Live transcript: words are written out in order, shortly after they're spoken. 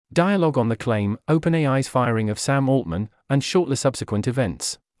Dialogue on the claim, OpenAI's firing of Sam Altman, and shortly subsequent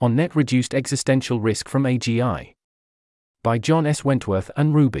events, on net reduced existential risk from AGI. By John S. Wentworth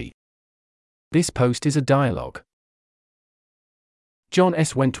and Ruby. This post is a dialogue. John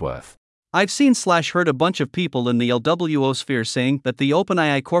S. Wentworth. I've seen/heard a bunch of people in the LWO sphere saying that the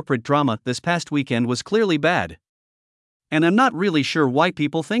OpenAI corporate drama this past weekend was clearly bad. And I'm not really sure why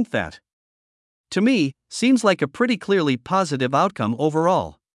people think that. To me, seems like a pretty clearly positive outcome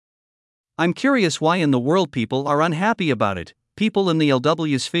overall. I'm curious why in the world people are unhappy about it. People in the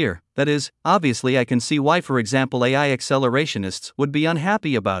LW sphere, that is, obviously I can see why, for example, AI accelerationists would be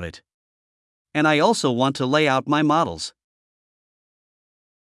unhappy about it. And I also want to lay out my models.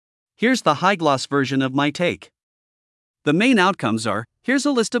 Here's the high-gloss version of my take. The main outcomes are, here's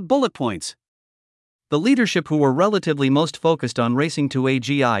a list of bullet points. The leadership who were relatively most focused on racing to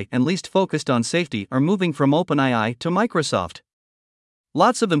AGI and least focused on safety are moving from OpenAI to Microsoft.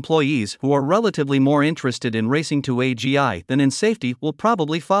 Lots of employees who are relatively more interested in racing to AGI than in safety will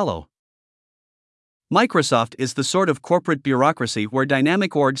probably follow. Microsoft is the sort of corporate bureaucracy where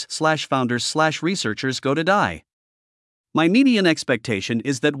dynamic orgs/founders/researchers go to die. My median expectation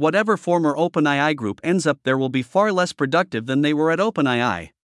is that whatever former OpenAI group ends up there will be far less productive than they were at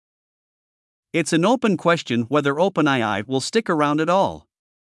OpenAI. It's an open question whether OpenAI will stick around at all.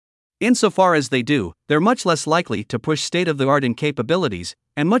 Insofar as they do, they're much less likely to push state-of-the-art in capabilities,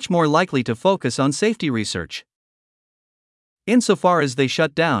 and much more likely to focus on safety research. Insofar as they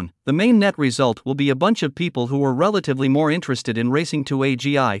shut down, the main net result will be a bunch of people who were relatively more interested in racing to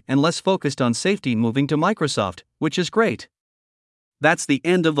AGI and less focused on safety moving to Microsoft, which is great. That's the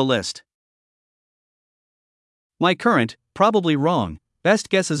end of the list. My current, probably wrong, best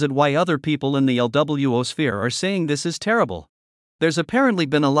guesses at why other people in the LWO sphere are saying this is terrible. There's apparently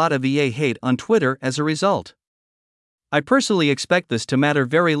been a lot of EA hate on Twitter as a result. I personally expect this to matter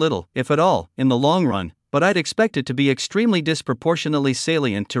very little, if at all, in the long run, but I'd expect it to be extremely disproportionately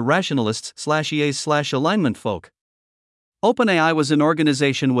salient to rationalists/EAs/alignment folk. OpenAI was an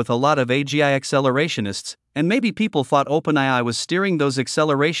organization with a lot of AGI accelerationists, and maybe people thought OpenAI was steering those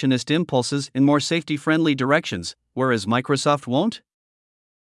accelerationist impulses in more safety-friendly directions, whereas Microsoft won't?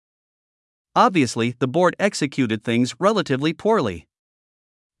 Obviously, the board executed things relatively poorly.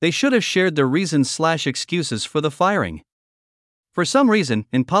 They should have shared their reasons/excuses for the firing. For some reason,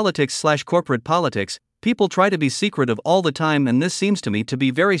 in politics/corporate politics, people try to be secretive all the time, and this seems to me to be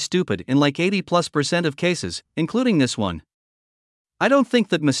very stupid in like 80+% of cases, including this one. I don't think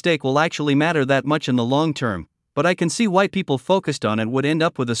that mistake will actually matter that much in the long term, but I can see why people focused on it would end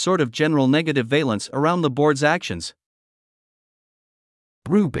up with a sort of general negative valence around the board's actions.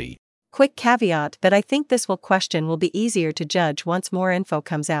 Ruby. Quick caveat that I think this question will be easier to judge once more info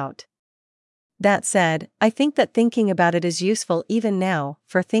comes out. That said, I think that thinking about it is useful even now,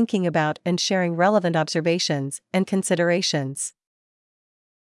 for thinking about and sharing relevant observations and considerations.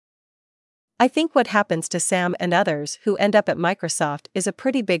 I think what happens to Sam and others who end up at Microsoft is a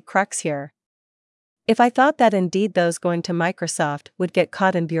pretty big crux here. If I thought that indeed those going to Microsoft would get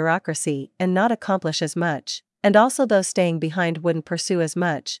caught in bureaucracy and not accomplish as much, and also those staying behind wouldn't pursue as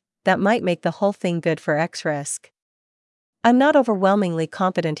much, that might make the whole thing good for X risk. I'm not overwhelmingly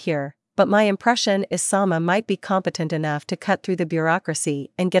confident here, but my impression is Sama might be competent enough to cut through the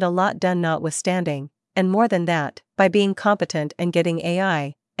bureaucracy and get a lot done, notwithstanding, and more than that, by being competent and getting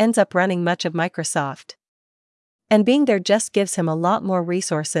AI, ends up running much of Microsoft. And being there just gives him a lot more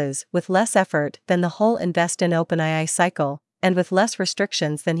resources with less effort than the whole invest in OpenAI cycle, and with less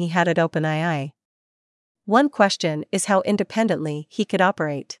restrictions than he had at OpenAI. One question is how independently he could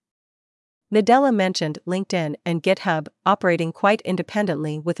operate. Nadella mentioned LinkedIn and GitHub operating quite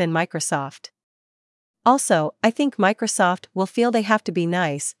independently within Microsoft. Also, I think Microsoft will feel they have to be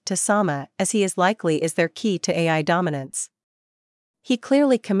nice to Sama, as he is likely is their key to AI dominance. He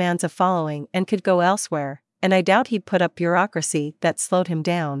clearly commands a following and could go elsewhere, and I doubt he'd put up bureaucracy that slowed him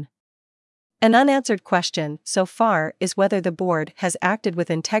down. An unanswered question so far is whether the board has acted with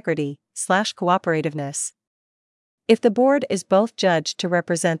integrity/cooperativeness. If the board is both judged to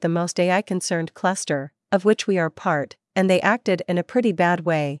represent the most AI-concerned cluster, of which we are part, and they acted in a pretty bad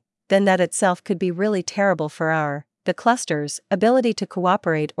way, then that itself could be really terrible for the cluster's ability to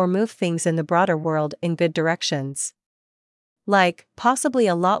cooperate or move things in the broader world in good directions. Like, possibly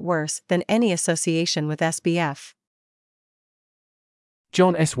a lot worse than any association with SBF.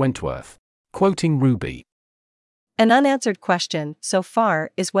 John S. Wentworth. Quoting Ruby. An unanswered question so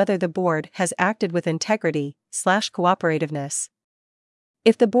far is whether the board has acted with integrity/cooperativeness.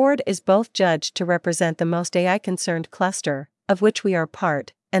 If the board is both judged to represent the most AI-concerned cluster, of which we are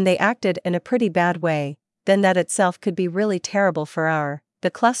part, and they acted in a pretty bad way, then that itself could be really terrible for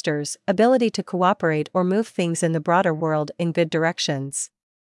the cluster's ability to cooperate or move things in the broader world in good directions.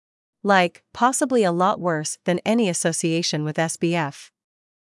 Like, possibly a lot worse than any association with SBF.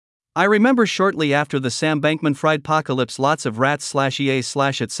 I remember shortly after the Sam Bankman-Fried apocalypse, lots of rats EA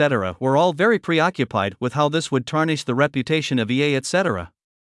etc. were all very preoccupied with how this would tarnish the reputation of EA etc.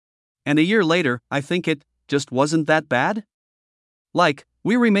 And a year later, I think it just wasn't that bad? Like,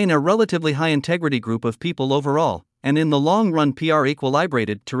 we remain a relatively high integrity group of people overall, and in the long run PR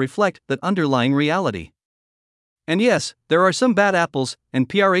equilibrated to reflect that underlying reality. And yes, there are some bad apples, and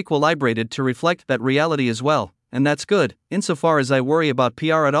PR equilibrated to reflect that reality as well, and that's good, insofar as I worry about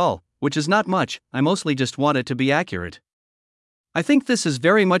PR at all, which is not much. I mostly just want it to be accurate. I think this is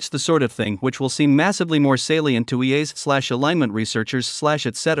very much the sort of thing which will seem massively more salient to EAs/alignment researchers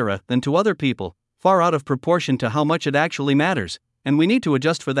etc. than to other people, far out of proportion to how much it actually matters, and we need to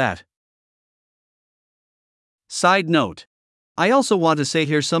adjust for that. Side note. I also want to say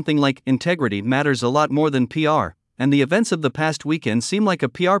here something like integrity matters a lot more than PR, and the events of the past weekend seem like a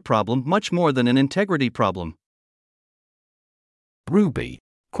PR problem much more than an integrity problem. Ruby,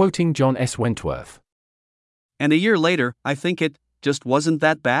 quoting John S. Wentworth. And a year later, I think it just wasn't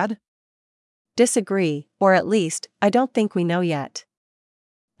that bad? Disagree, or at least, I don't think we know yet.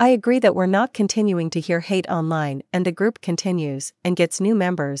 I agree that we're not continuing to hear hate online, and the group continues and gets new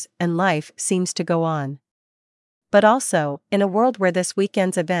members, and life seems to go on. But also, in a world where this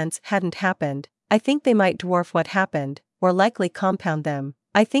weekend's events hadn't happened, I think they might dwarf what happened, or likely compound them.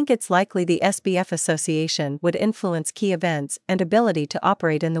 I think it's likely the SBF association would influence key events and ability to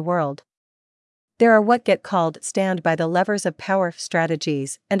operate in the world. There are what get called stand by the levers of power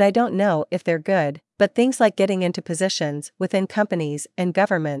strategies, and I don't know if they're good, but things like getting into positions within companies and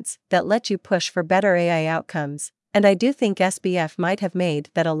governments that let you push for better AI outcomes, and I do think SBF might have made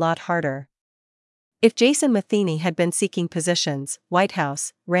that a lot harder. If Jason Matheny had been seeking positions, White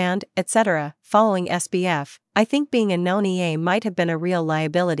House, RAND, etc., following SBF, I think being a known EA might have been a real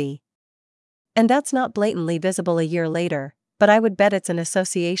liability. And that's not blatantly visible a year later, but I would bet it's an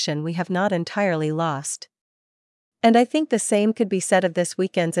association we have not entirely lost. And I think the same could be said of this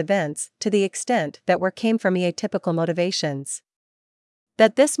weekend's events, to the extent that came from atypical motivations.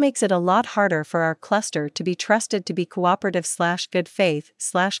 That this makes it a lot harder for our cluster to be trusted to be cooperative/good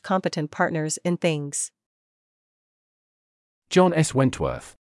faith/competent partners in things. John S.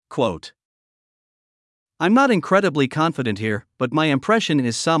 Wentworth. Quote. I'm not incredibly confident here, but my impression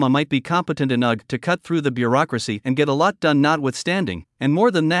is Sama might be competent enough to cut through the bureaucracy and get a lot done, notwithstanding, and more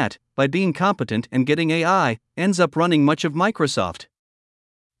than that, by being competent and getting AI, ends up running much of Microsoft.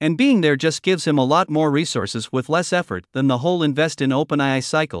 And being there just gives him a lot more resources with less effort than the whole invest in OpenAI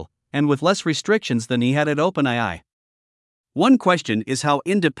cycle, and with less restrictions than he had at OpenAI. One question is how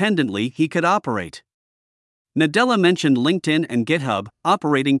independently he could operate. Nadella mentioned LinkedIn and GitHub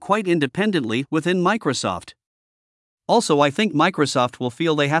operating quite independently within Microsoft. Also, I think Microsoft will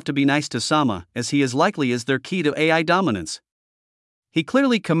feel they have to be nice to Sama, as he is likely is their key to AI dominance. He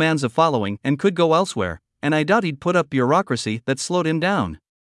clearly commands a following and could go elsewhere, and I doubt he'd put up bureaucracy that slowed him down.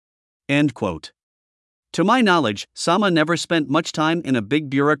 End quote. To my knowledge, Sama never spent much time in a big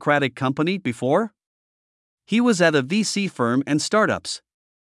bureaucratic company before. He was at a VC firm and startups.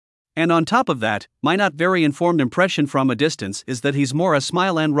 And on top of that, my not very informed impression from a distance is that he's more a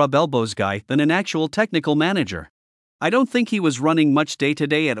smile and rub elbows guy than an actual technical manager. I don't think he was running much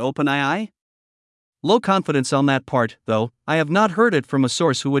day-to-day at OpenAI. Low confidence on that part, though. I have not heard it from a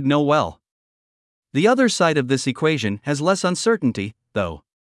source who would know well. The other side of this equation has less uncertainty, though.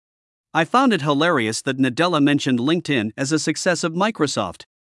 I found it hilarious that Nadella mentioned LinkedIn as a success of Microsoft.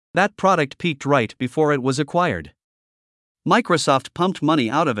 That product peaked right before it was acquired. Microsoft pumped money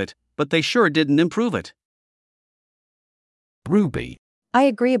out of it, but they sure didn't improve it. Ruby. I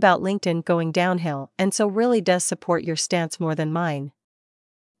agree about LinkedIn going downhill, and so really does support your stance more than mine.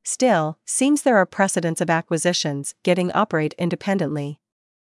 Still, seems there are precedents of acquisitions getting operate independently.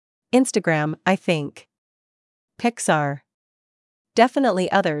 Instagram, I think. Pixar. Definitely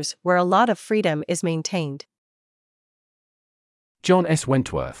others where a lot of freedom is maintained. John S.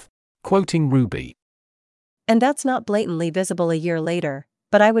 Wentworth. Quoting Ruby. And that's not blatantly visible a year later,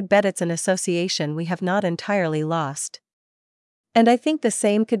 but I would bet it's an association we have not entirely lost. And I think the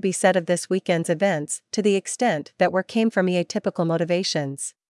same could be said of this weekend's events, to the extent that came from atypical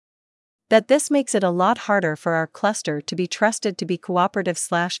motivations. That this makes it a lot harder for our cluster to be trusted to be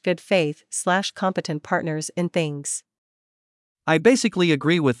cooperative/good faith/competent partners in things. I basically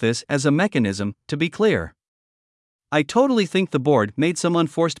agree with this as a mechanism, to be clear. I totally think the board made some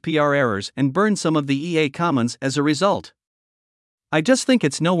unforced PR errors and burned some of the EA commons as a result. I just think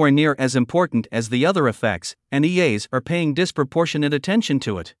it's nowhere near as important as the other effects, and EAs are paying disproportionate attention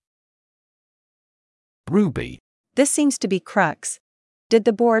to it. Ruby. This seems to be crux. Did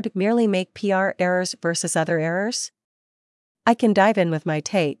the board merely make PR errors versus other errors? I can dive in with my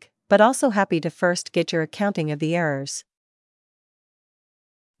take, but also happy to first get your accounting of the errors.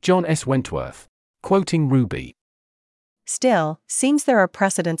 John S. Wentworth. Quoting Ruby. Still, seems there are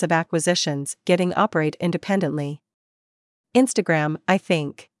precedents of acquisitions getting operate independently. Instagram, I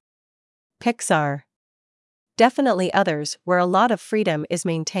think. Pixar. Definitely others where a lot of freedom is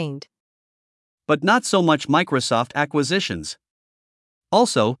maintained. But not so much Microsoft acquisitions.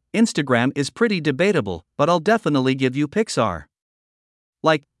 Also, Instagram is pretty debatable, but I'll definitely give you Pixar.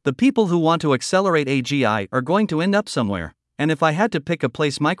 Like, the people who want to accelerate AGI are going to end up somewhere, and if I had to pick a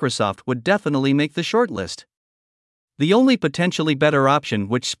place, Microsoft would definitely make the shortlist. The only potentially better option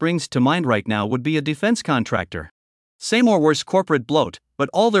which springs to mind right now would be a defense contractor. Same or worse corporate bloat, but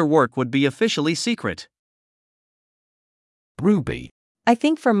all their work would be officially secret. Ruby. I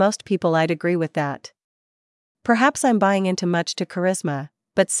think for most people I'd agree with that. Perhaps I'm buying into much to charisma,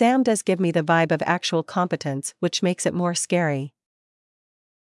 but Sam does give me the vibe of actual competence, which makes it more scary.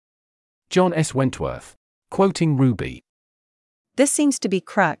 John S. Wentworth. Quoting Ruby. This seems to be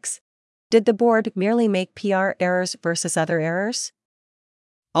crux. Did the board merely make PR errors versus other errors?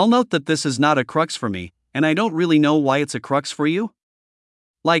 I'll note that this is not a crux for me, and I don't really know why it's a crux for you.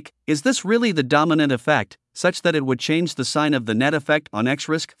 Like, is this really the dominant effect, such that it would change the sign of the net effect on X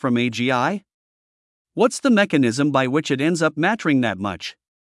risk from AGI? What's the mechanism by which it ends up mattering that much?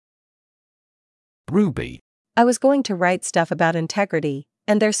 Ruby. I was going to write stuff about integrity,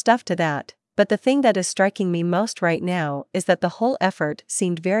 and there's stuff to that, but the thing that is striking me most right now is that the whole effort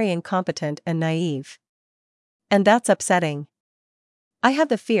seemed very incompetent and naive. And that's upsetting. I have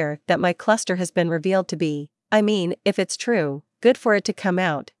the fear that my cluster has been revealed to be, if it's true, good for it to come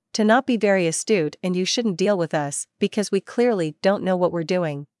out, to not be very astute, and you shouldn't deal with us, because we clearly don't know what we're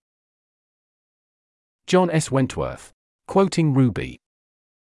doing. John S. Wentworth. Quoting Ruby.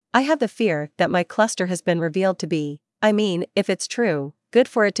 I have the fear that my cluster has been revealed to be, if it's true, good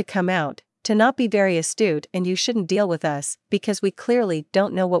for it to come out, to not be very astute, and you shouldn't deal with us, because we clearly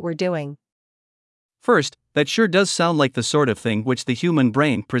don't know what we're doing. First, that sure does sound like the sort of thing which the human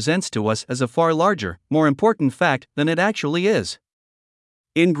brain presents to us as a far larger, more important fact than it actually is.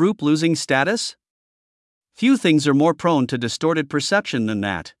 In-group losing status? Few things are more prone to distorted perception than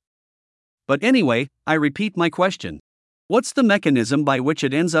that. But anyway, I repeat my question. What's the mechanism by which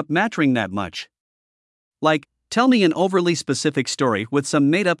it ends up mattering that much? Like, tell me an overly specific story with some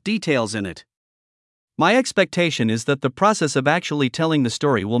made-up details in it. My expectation is that the process of actually telling the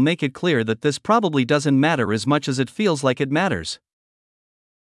story will make it clear that this probably doesn't matter as much as it feels like it matters.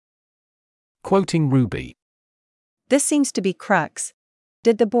 Quoting Ruby. This seems to be crux.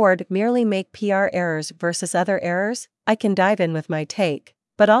 Did the board merely make PR errors versus other errors? I can dive in with my take,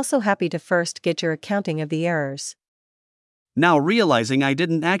 but also happy to first get your accounting of the errors. Now realizing I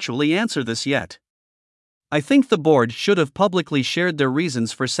didn't actually answer this yet. I think the board should have publicly shared their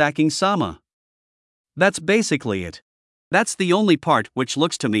reasons for sacking Sama. That's basically it. That's the only part which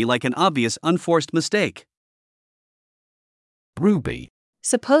looks to me like an obvious unforced mistake. Ruby.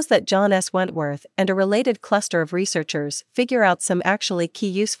 Suppose that John S. Wentworth and a related cluster of researchers figure out some actually key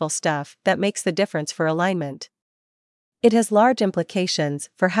useful stuff that makes the difference for alignment. It has large implications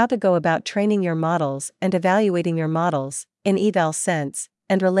for how to go about training your models and evaluating your models, in eval sense,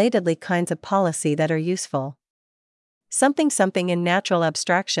 and relatedly kinds of policy that are useful. Something in natural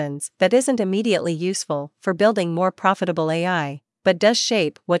abstractions that isn't immediately useful for building more profitable AI, but does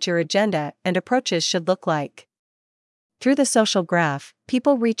shape what your agenda and approaches should look like. Through the social graph,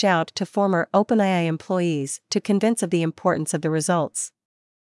 people reach out to former OpenAI employees to convince of the importance of the results.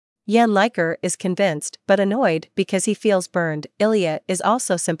 Jan Leiker is convinced but annoyed because he feels burned. Ilya is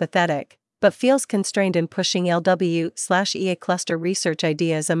also sympathetic, but feels constrained in pushing LW/EA cluster research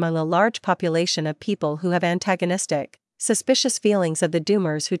ideas among a large population of people who have antagonistic, suspicious feelings of the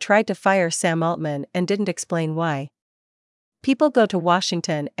doomers who tried to fire Sam Altman and didn't explain why. People go to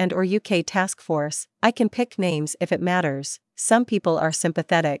Washington and/or UK task force. I can pick names if it matters. Some people are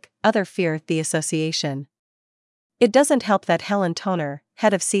sympathetic, others fear the association. It doesn't help that Helen Toner,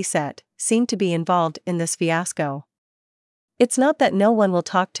 head of CSET, seemed to be involved in this fiasco. It's not that no one will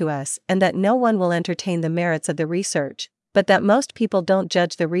talk to us and that no one will entertain the merits of the research, but that most people don't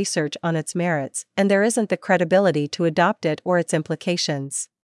judge the research on its merits, and there isn't the credibility to adopt it or its implications.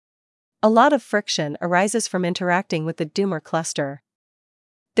 A lot of friction arises from interacting with the doomer cluster.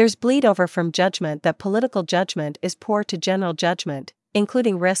 There's bleed over from judgment that political judgment is poor to general judgment,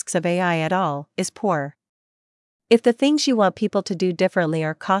 including risks of AI at all, is poor. If the things you want people to do differently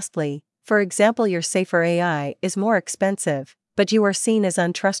are costly, for example, your safer AI is more expensive, but you are seen as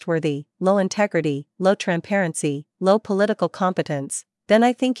untrustworthy, low integrity, low transparency, low political competence, then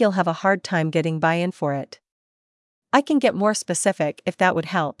I think you'll have a hard time getting buy-in for it. I can get more specific if that would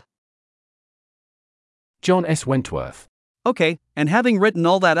help. John S. Wentworth. Okay, and having written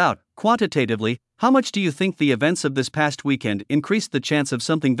all that out, quantitatively, how much do you think the events of this past weekend increased the chance of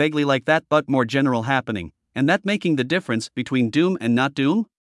something vaguely like that but more general happening, and that making the difference between doom and not doom?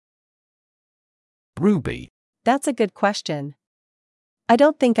 Ruby. That's a good question. I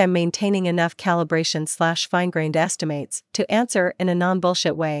don't think I'm maintaining enough calibration/fine-grained estimates to answer in a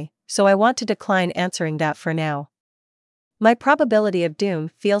non-bullshit way, so I want to decline answering that for now. My probability of doom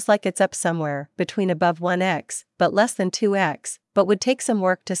feels like it's up somewhere between above 1x, but less than 2x, but would take some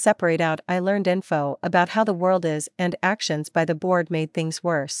work to separate out I learned info about how the world is and actions by the board made things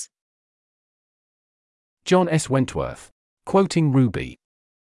worse. John S. Wentworth. Quoting Ruby.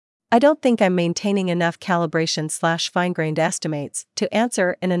 I don't think I'm maintaining enough calibration/fine-grained estimates to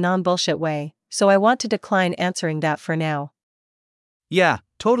answer in a non-bullshit way, so I want to decline answering that for now. Yeah,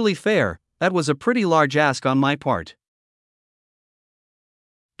 totally fair, that was a pretty large ask on my part.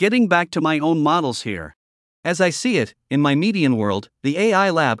 Getting back to my own models here. As I see it, in my median world, the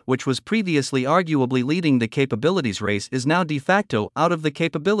AI lab which was previously arguably leading the capabilities race is now de facto out of the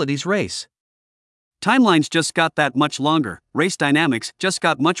capabilities race. Timelines just got that much longer, race dynamics just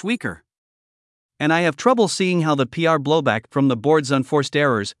got much weaker. And I have trouble seeing how the PR blowback from the board's unforced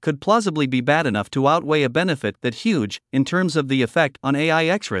errors could plausibly be bad enough to outweigh a benefit that huge, in terms of the effect on AI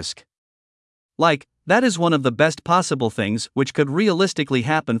X risk. Like, that is one of the best possible things which could realistically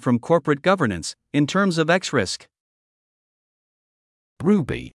happen from corporate governance, in terms of X risk.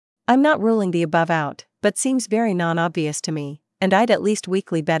 Ruby. I'm not ruling the above out, but seems very non-obvious to me, and I'd at least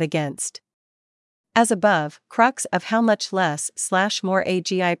weakly bet against. As above, crux of how much less/more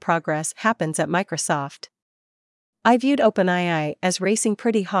AGI progress happens at Microsoft. I viewed OpenAI as racing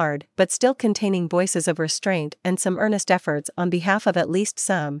pretty hard but still containing voices of restraint and some earnest efforts on behalf of at least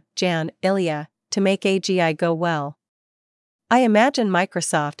some, Jan, Ilya, to make AGI go well. I imagine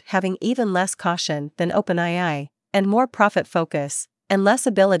Microsoft having even less caution than OpenAI, and more profit focus, and less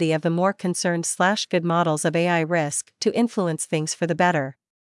ability of the more concerned/good models of AI risk to influence things for the better.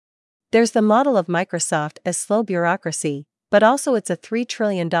 There's the model of Microsoft as slow bureaucracy, but also it's a $3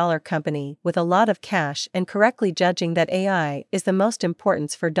 trillion company with a lot of cash and correctly judging that AI is the most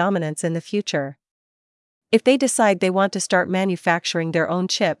important for dominance in the future. If they decide they want to start manufacturing their own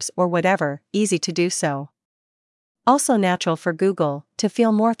chips or whatever, easy to do so. Also natural for Google to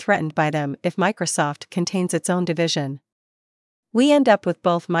feel more threatened by them if Microsoft contains its own division. We end up with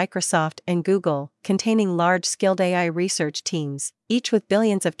both Microsoft and Google containing large skilled AI research teams, each with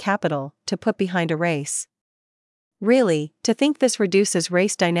billions of capital to put behind a race. Really, to think this reduces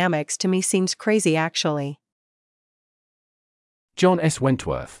race dynamics to me seems crazy actually. John S.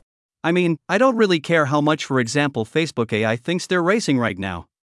 Wentworth. I mean, I don't really care how much, for example, Facebook AI thinks they're racing right now.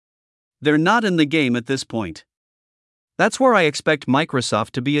 They're not in the game at this point. That's where I expect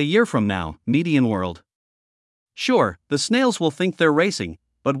Microsoft to be a year from now, median world. Sure, the snails will think they're racing,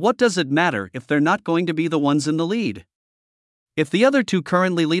 but what does it matter if they're not going to be the ones in the lead? If the other two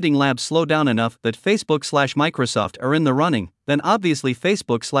currently leading labs slow down enough that Facebook/Microsoft are in the running, then obviously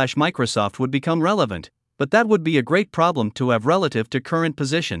Facebook/Microsoft would become relevant, but that would be a great problem to have relative to current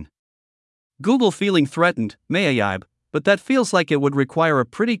position. Google feeling threatened, maybe, but that feels like it would require a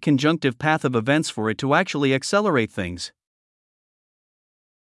pretty conjunctive path of events for it to actually accelerate things.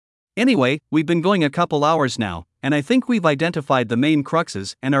 Anyway, we've been going a couple hours now, and I think we've identified the main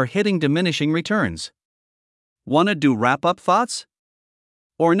cruxes and are hitting diminishing returns. Wanna do wrap-up thoughts?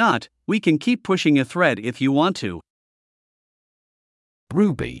 Or not, we can keep pushing a thread if you want to.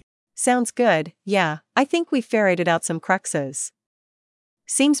 Ruby. Sounds good, yeah, I think we've ferreted out some cruxes.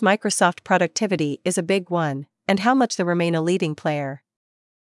 Seems Microsoft productivity is a big one, and how much they remain a leading player.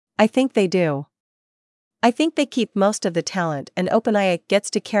 I think they do. I think they keep most of the talent and OpenAI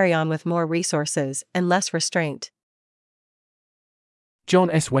gets to carry on with more resources and less restraint. John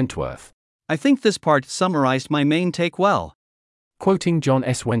S. Wentworth. I think this part summarized my main take well. Quoting John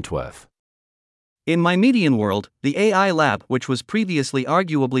S. Wentworth. In my median world, the AI lab which was previously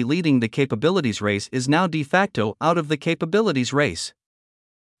arguably leading the capabilities race is now de facto out of the capabilities race.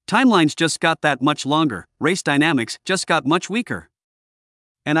 Timelines just got that much longer, race dynamics just got much weaker.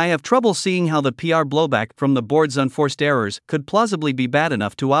 And I have trouble seeing how the PR blowback from the board's unforced errors could plausibly be bad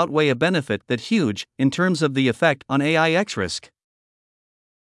enough to outweigh a benefit that huge, in terms of the effect on AI X risk.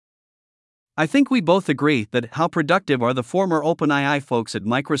 I think we both agree that how productive are the former OpenAI folks at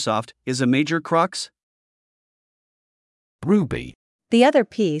Microsoft is a major crux. Ruby. The other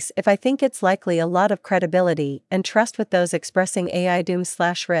piece, if I think it's likely a lot of credibility and trust with those expressing AI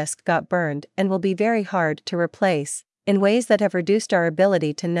doom/risk got burned and will be very hard to replace, in ways that have reduced our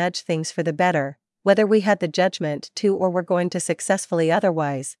ability to nudge things for the better, whether we had the judgment to or were going to successfully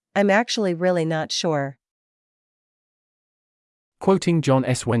otherwise, I'm actually really not sure. Quoting John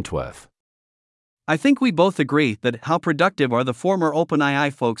S. Wentworth. I think we both agree that how productive are the former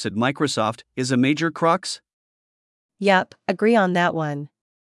OpenAI folks at Microsoft is a major crux. Yup, agree on that one.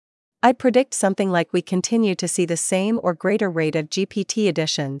 I'd predict something like we continue to see the same or greater rate of GPT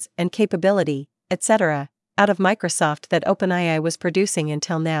additions and capability, etc., out of Microsoft that OpenAI was producing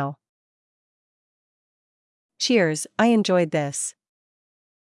until now. Cheers, I enjoyed this.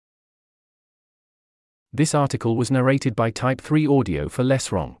 This article was narrated by Type 3 Audio for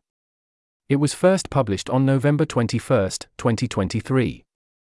Less Wrong. It was first published on November 21, 2023.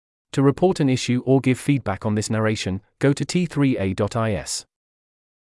 To report an issue or give feedback on this narration, go to t3a.is.